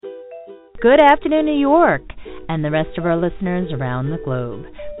Good afternoon, New York, and the rest of our listeners around the globe.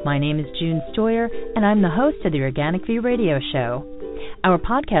 My name is June Stoyer, and I'm the host of the Organic View Radio Show. Our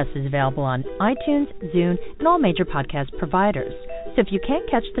podcast is available on iTunes, Zune, and all major podcast providers. So if you can't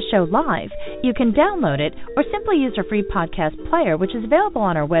catch the show live, you can download it or simply use our free podcast player, which is available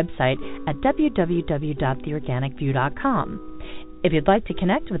on our website at www.theorganicview.com. If you'd like to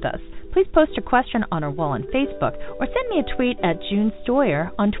connect with us, please post a question on our wall on Facebook or send me a tweet at June Stoyer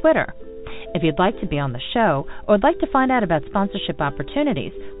on Twitter. If you'd like to be on the show or would like to find out about sponsorship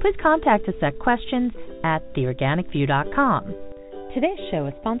opportunities, please contact us at questions@theorganicview.com. Today's show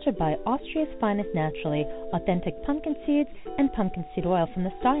is sponsored by Austria's finest naturally authentic pumpkin seeds and pumpkin seed oil from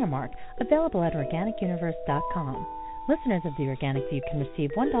the Steiermark, available at organicuniverse.com. Listeners of The Organic View can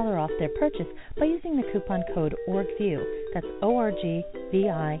receive $1 off their purchase by using the coupon code ORGVIEW. That's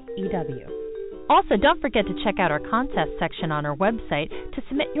ORGVIEW. Also, don't forget to check out our contest section on our website to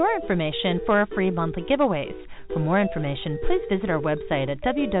submit your information for our free monthly giveaways. For more information, please visit our website at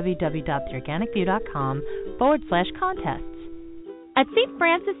www.theorganicview.com/contests. At St.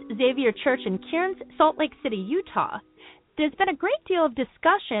 Francis Xavier Church in Kearns, Salt Lake City, Utah, there's been a great deal of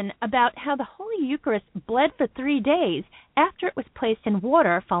discussion about how the Holy Eucharist bled for 3 days after it was placed in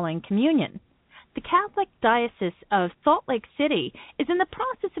water following communion. The Catholic Diocese of Salt Lake City is in the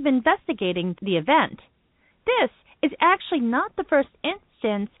process of investigating the event. This is actually not the first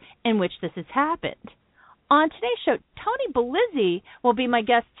instance in which this has happened. On today's show, Tony Belizzi will be my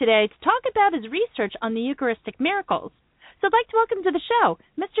guest today to talk about his research on the Eucharistic miracles. So I'd like to welcome to the show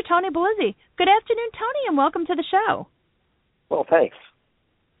Mr. Tony Belizzi. Good afternoon, Tony, and welcome to the show. Well, thanks.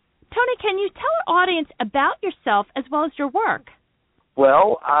 Tony, can you tell our audience about yourself as well as your work?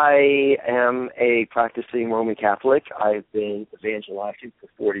 Well, I am a practicing Roman Catholic. I've been evangelizing for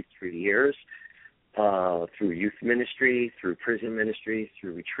 43 years through youth ministry, through prison ministry,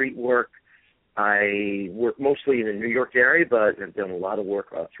 through retreat work. I work mostly in the New York area, but I've done a lot of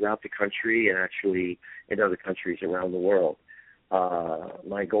work throughout the country and actually in other countries around the world.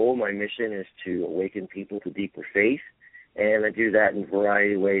 My goal, my mission is to awaken people to deeper faith, and I do that in a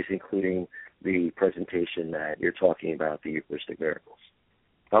variety of ways, including the presentation that you're talking about, the Eucharistic miracles.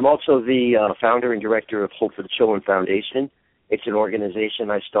 I'm also the founder and director of Hope for the Children Foundation. It's an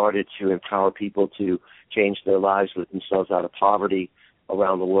organization I started to empower people to change their lives, lift themselves out of poverty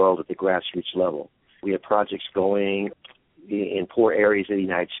around the world at the grassroots level. We have projects going in poor areas of the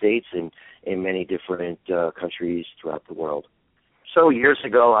United States and in many different countries throughout the world. So years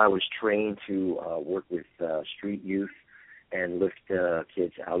ago, I was trained to work with street youth and lift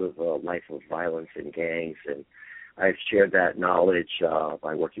kids out of a life of violence and gangs. And I've shared that knowledge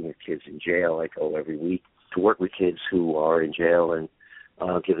by working with kids in jail. I go every week to work with kids who are in jail and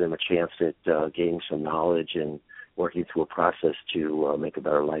give them a chance at gaining some knowledge and working through a process to make a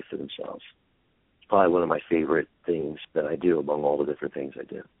better life for themselves. It's probably one of my favorite things that I do among all the different things I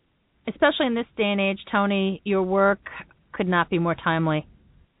do. Especially in this day and age, Tony, your work could not be more timely.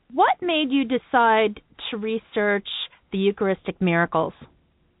 What made you decide to research the Eucharistic miracles?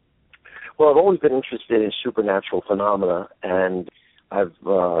 Well, I've always been interested in supernatural phenomena, and I've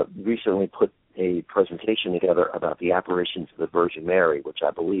recently put a presentation together about the apparitions of the Virgin Mary, which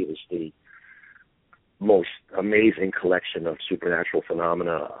I believe is the most amazing collection of supernatural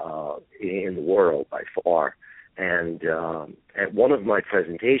phenomena in the world by far. And at one of my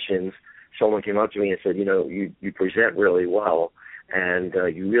presentations, someone came up to me and said, you present really well, and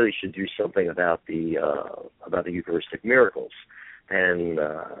you really should do something about the Eucharistic miracles. And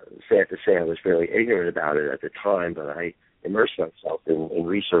sad to say, I was very ignorant about it at the time, but I immersed myself in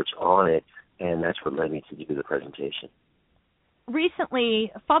research on it, and that's what led me to do the presentation.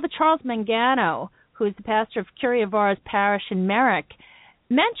 Recently, Father Charles Mangano, who is the pastor of Curiavaras Parish in Merrick,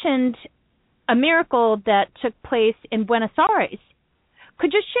 mentioned a miracle that took place in Buenos Aires.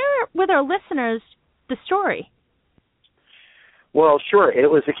 Could you share with our listeners the story? Well, sure. It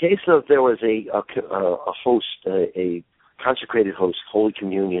was a case of there was a host, a consecrated host, Holy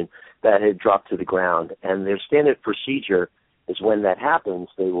Communion, that had dropped to the ground. And their standard procedure is when that happens,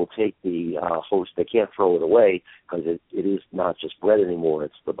 they will take the host. They can't throw it away because it is not just bread anymore.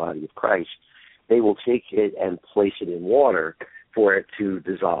 It's the body of Christ. They will take it and place it in water for it to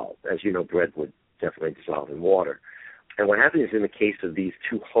dissolve. As you know, bread would definitely dissolve in water. And what happened is in the case of these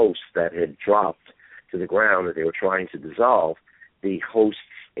two hosts that had dropped to the ground that they were trying to dissolve, the hosts,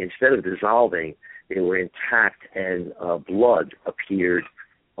 instead of dissolving, they were intact, and blood appeared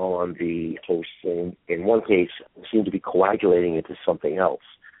on the hosts. And in one case, it seemed to be coagulating into something else.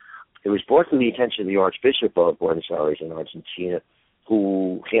 It was brought to the attention of the Archbishop of Buenos Aires in Argentina,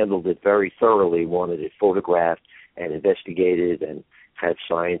 who handled it very thoroughly, wanted it photographed and investigated, and had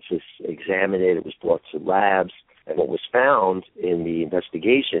scientists examine it. It was brought to labs. And what was found in the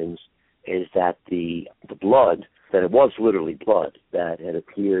investigations is that the blood, that it was literally blood that had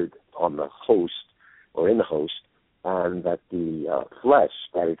appeared on the host or in the host, and that the flesh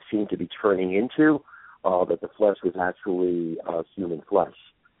that it seemed to be turning into, that the flesh was actually human flesh.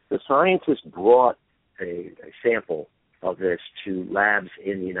 The scientist brought a sample of this to labs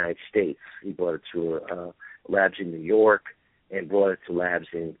in the United States. He brought it to labs in New York and brought it to labs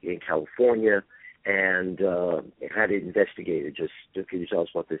in California, and had it investigated, just can you tell us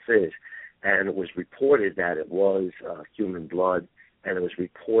what this is? And it was reported that it was human blood, and it was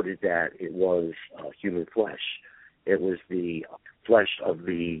reported that it was human flesh. It was the flesh of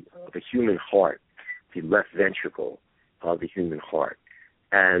the human heart, the left ventricle of the human heart.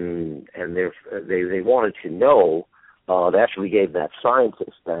 And they wanted to know, they actually gave that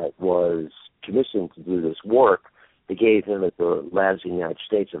scientist that was commissioned to do this work, they gave him at the labs in the United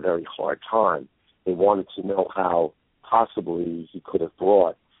States a very hard time. They wanted to know how possibly he could have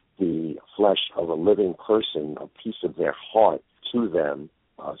brought the flesh of a living person, a piece of their heart, to them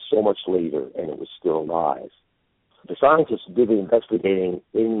so much later, and it was still alive. The scientists did the investigating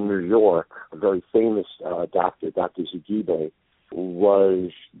in New York. A very famous doctor, Dr. Zugibe,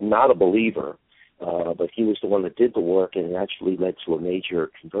 was not a believer, but he was the one that did the work, and it actually led to a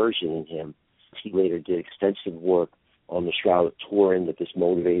major conversion in him. He later did extensive work on the Shroud of Turin that just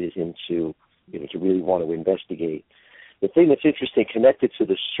motivated him to really want to investigate. The thing that's interesting connected to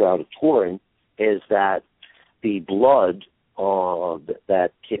the Shroud of Turin is that the blood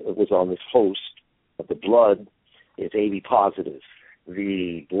that was on this host, the blood is AB positive.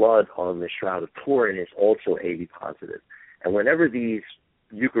 The blood on the Shroud of Turin is also AB positive. And whenever these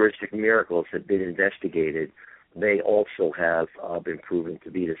Eucharistic miracles have been investigated, they also have been proven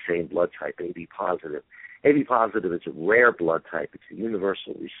to be the same blood type, AB positive. AB positive is a rare blood type. It's a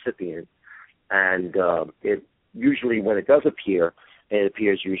universal recipient. And it usually, when it does appear, it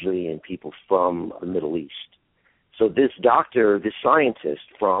appears usually in people from the Middle East. So this doctor, this scientist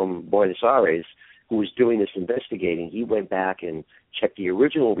from Buenos Aires, who was doing this investigating, he went back and checked the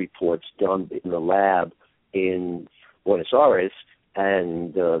original reports done in the lab in Buenos Aires,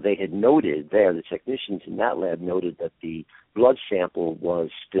 and they had noted there, the technicians in that lab noted that the blood sample was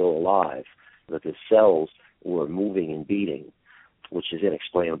still alive, that the cells were moving and beating, which is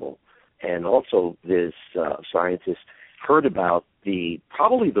inexplainable. And also this scientist heard about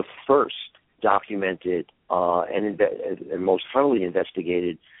probably the first documented and most thoroughly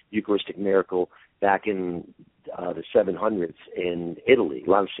investigated Eucharistic miracle back in the 700s in Italy,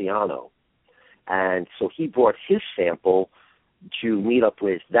 Lanciano. And so he brought his sample to meet up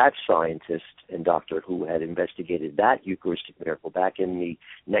with that scientist and doctor who had investigated that Eucharistic miracle back in the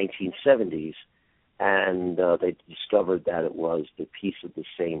 1970s, and they discovered that it was the piece of the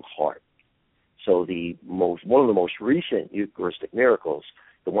same heart. So one of the most recent Eucharistic miracles,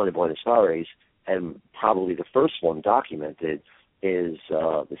 the one in Buenos Aires, and probably the first one documented, is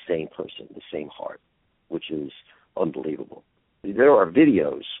the same person, the same heart, which is unbelievable. There are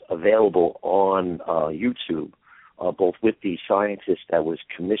videos available on YouTube, both with the scientist that was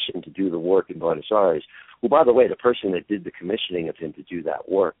commissioned to do the work in Buenos Aires, who, by the way, the person that did the commissioning of him to do that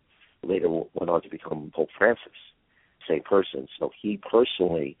work later went on to become Pope Francis, same person. So he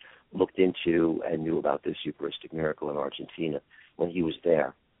personally looked into and knew about this Eucharistic miracle in Argentina when he was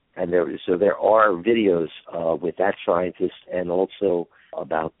there. And there are videos with that scientist and also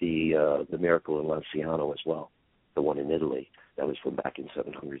about the miracle in Lanciano as well, the one in Italy that was from back in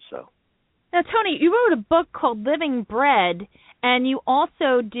 700. So. Now, Tony, you wrote a book called Living Bread, and you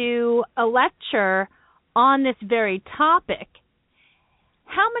also do a lecture on this very topic.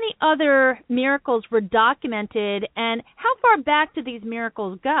 How many other miracles were documented, and how far back do these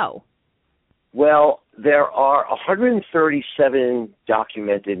miracles go? Well, there are 137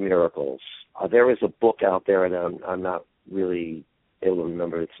 documented miracles. There is a book out there, and I'm not really able to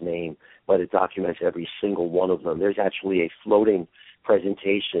remember its name, but it documents every single one of them. There's actually a floating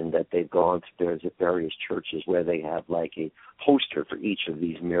presentation that they've gone to. There's at various churches where they have like a poster for each of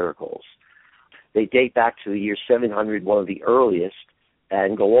these miracles. They date back to the year 700, one of the earliest,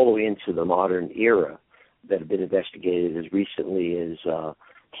 and go all the way into the modern era that have been investigated as recently as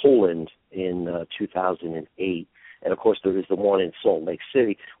Poland in 2008. And, of course, there is the one in Salt Lake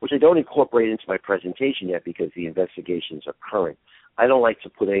City, which I don't incorporate into my presentation yet because the investigations are current. I don't like to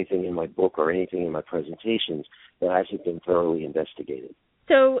put anything in my book or anything in my presentations that hasn't been thoroughly investigated.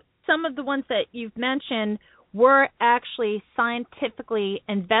 So some of the ones that you've mentioned were actually scientifically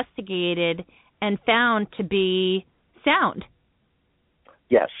investigated and found to be sound.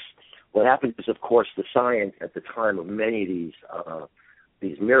 Yes. What happened is, of course, the science at the time of many of these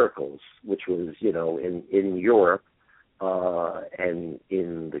these miracles, which was, in Europe and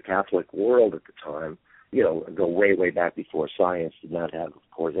in the Catholic world at the time, go way, way back before science did not have,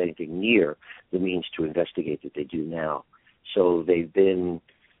 of course, anything near the means to investigate that they do now. So they've been,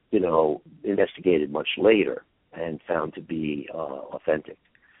 investigated much later and found to be authentic.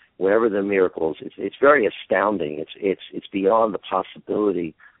 Whenever the miracles, it's very astounding. It's beyond the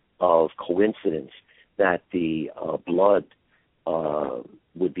possibility of coincidence that the blood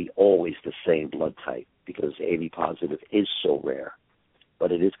would be always the same blood type, because AB positive is so rare,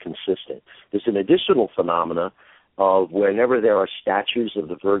 but it is consistent. There's an additional phenomena of whenever there are statues of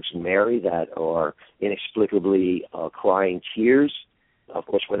the Virgin Mary that are inexplicably crying tears, of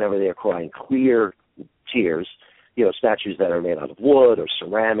course, whenever they're crying clear tears, statues that are made out of wood or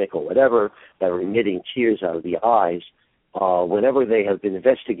ceramic or whatever that are emitting tears out of the eyes, whenever they have been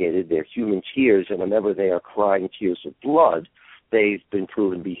investigated, they're human tears, and whenever they are crying tears of blood, they've been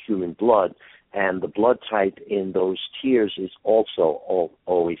proven to be human blood, and the blood type in those tears is also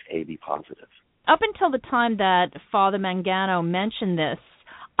always AB positive. Up until the time that Father Mangano mentioned this,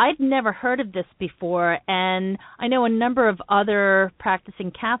 I'd never heard of this before, and I know a number of other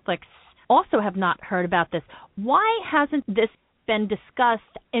practicing Catholics also have not heard about this. Why hasn't this been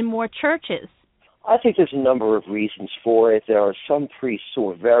discussed in more churches? I think there's a number of reasons for it. There are some priests who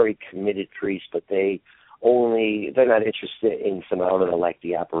are very committed priests, but they're not interested in phenomena like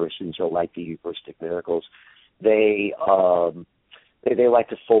the apparitions or like the Eucharistic miracles. They like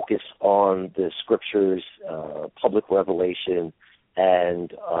to focus on the scriptures, public revelation,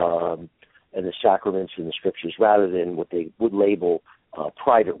 and the sacraments and the scriptures, rather than what they would label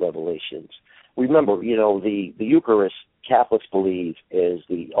private revelations. Remember, the Eucharist, Catholics believe, is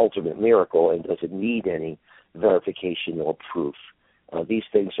the ultimate miracle and doesn't need any verification or proof. These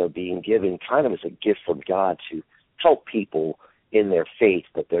things are being given kind of as a gift from God to help people in their faith,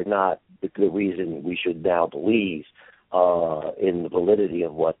 but they're not the reason we should now believe in the validity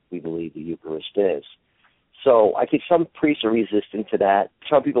of what we believe the Eucharist is. So I think some priests are resistant to that.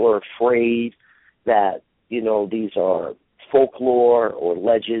 Some people are afraid that, these are folklore or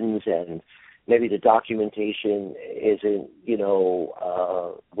legends, and maybe the documentation isn't,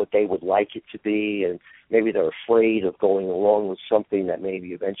 what they would like it to be, and maybe they're afraid of going along with something that may be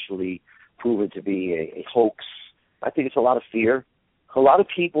eventually proven to be a hoax. I think it's a lot of fear. A lot of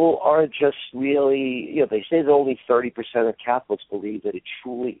people aren't just really, they say that only 30% of Catholics believe that it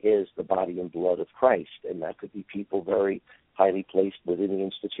truly is the body and blood of Christ, and that could be people very highly placed within the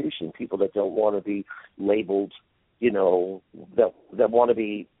institution, people that don't want to be labeled, that want to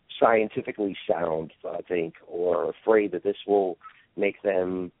be scientifically sound, I think, or afraid that this will make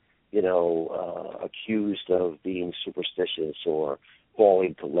them, accused of being superstitious or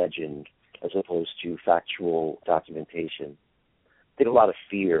falling to legend as opposed to factual documentation. I think a lot of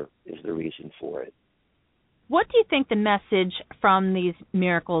fear is the reason for it. What do you think the message from these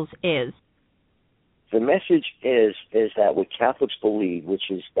miracles is? The message is that what Catholics believe, which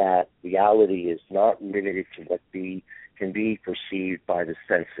is that reality is not limited to what can be perceived by the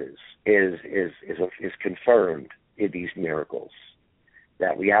senses, is confirmed in these miracles.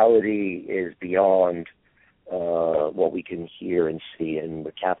 That reality is beyond what we can hear and see, and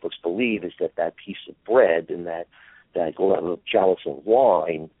what Catholics believe is that piece of bread and that chalice of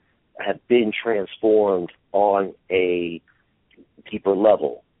wine have been transformed on a deeper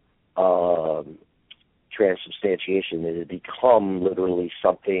level. Transubstantiation, that it become literally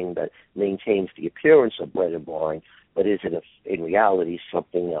something that maintains the appearance of bread and wine, but is in reality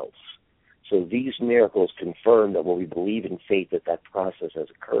something else. So these miracles confirm that what we believe in faith, that process has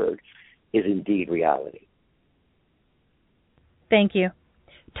occurred, is indeed reality. Thank you.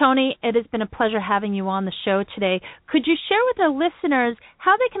 Tony, it has been a pleasure having you on the show today. Could you share with our listeners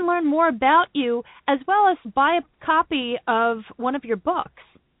how they can learn more about you, as well as buy a copy of one of your books?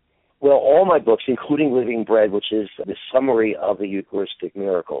 Well, all my books, including Living Bread, which is the summary of the Eucharistic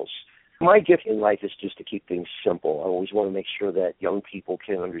miracles. My gift in life is just to keep things simple. I always want to make sure that young people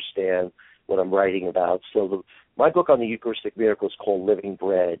can understand what I'm writing about. So my book on the Eucharistic miracles is called Living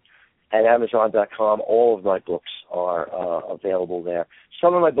Bread. At Amazon.com, all of my books are available there.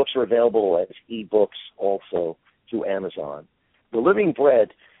 Some of my books are available as e-books also through Amazon. The Living Bread,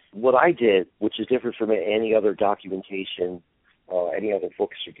 what I did, which is different from any other documentation, any other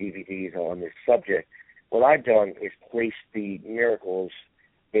books or DVDs on this subject, what I've done is place the miracles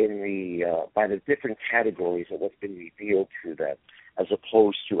in by the different categories of what's been revealed to them, as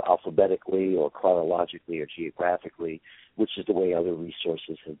opposed to alphabetically or chronologically or geographically, which is the way other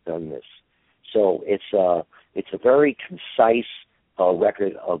resources have done this. So it's a very concise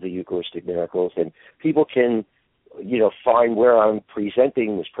record of the Eucharistic miracles, and people can find where I'm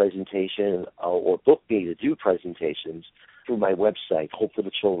presenting this presentation or book me to do presentations through my website,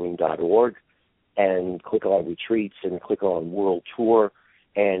 hopeforthechildren.org, and click on retreats and click on World Tour,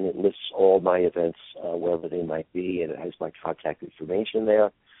 and it lists all my events wherever they might be, and it has my contact information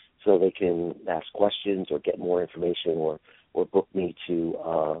there, so they can ask questions or get more information or book me to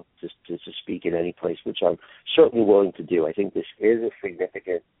speak in any place, which I'm certainly willing to do. I think this is a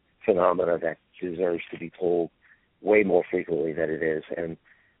significant phenomenon that deserves to be told way more frequently than it is. And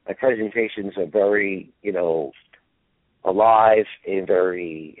my presentations are very, alive and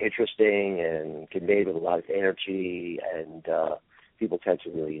very interesting and conveyed with a lot of energy, and people tend to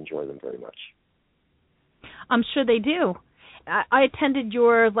really enjoy them very much. I'm sure they do. I attended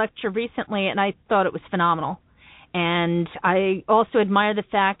your lecture recently, and I thought it was phenomenal. And I also admire the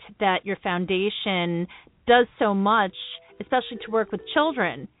fact that your foundation does so much, especially to work with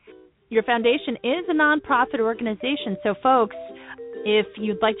children. Your foundation is a nonprofit organization, so folks, if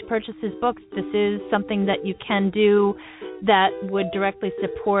you'd like to purchase his books, this is something that you can do that would directly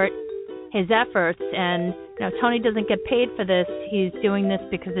support his efforts. And Tony doesn't get paid for this. He's doing this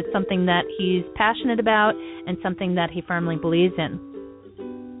because it's something that he's passionate about and something that he firmly believes in.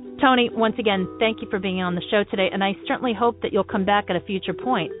 Tony, once again, thank you for being on the show today, and I certainly hope that you'll come back at a future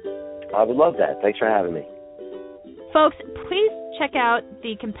point. I would love that. Thanks for having me. Folks, please check out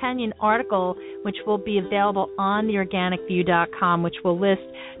the companion article, which will be available on theorganicview.com, which will list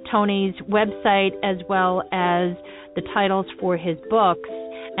Tony's website as well as the titles for his books.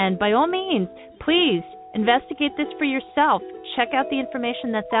 And by all means, please investigate this for yourself. Check out the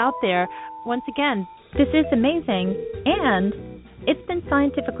information that's out there. Once again, this is amazing, and it's been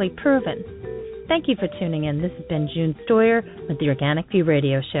scientifically proven. Thank you for tuning in. This has been June Stoyer with the Organic View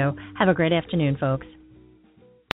Radio Show. Have a great afternoon, folks.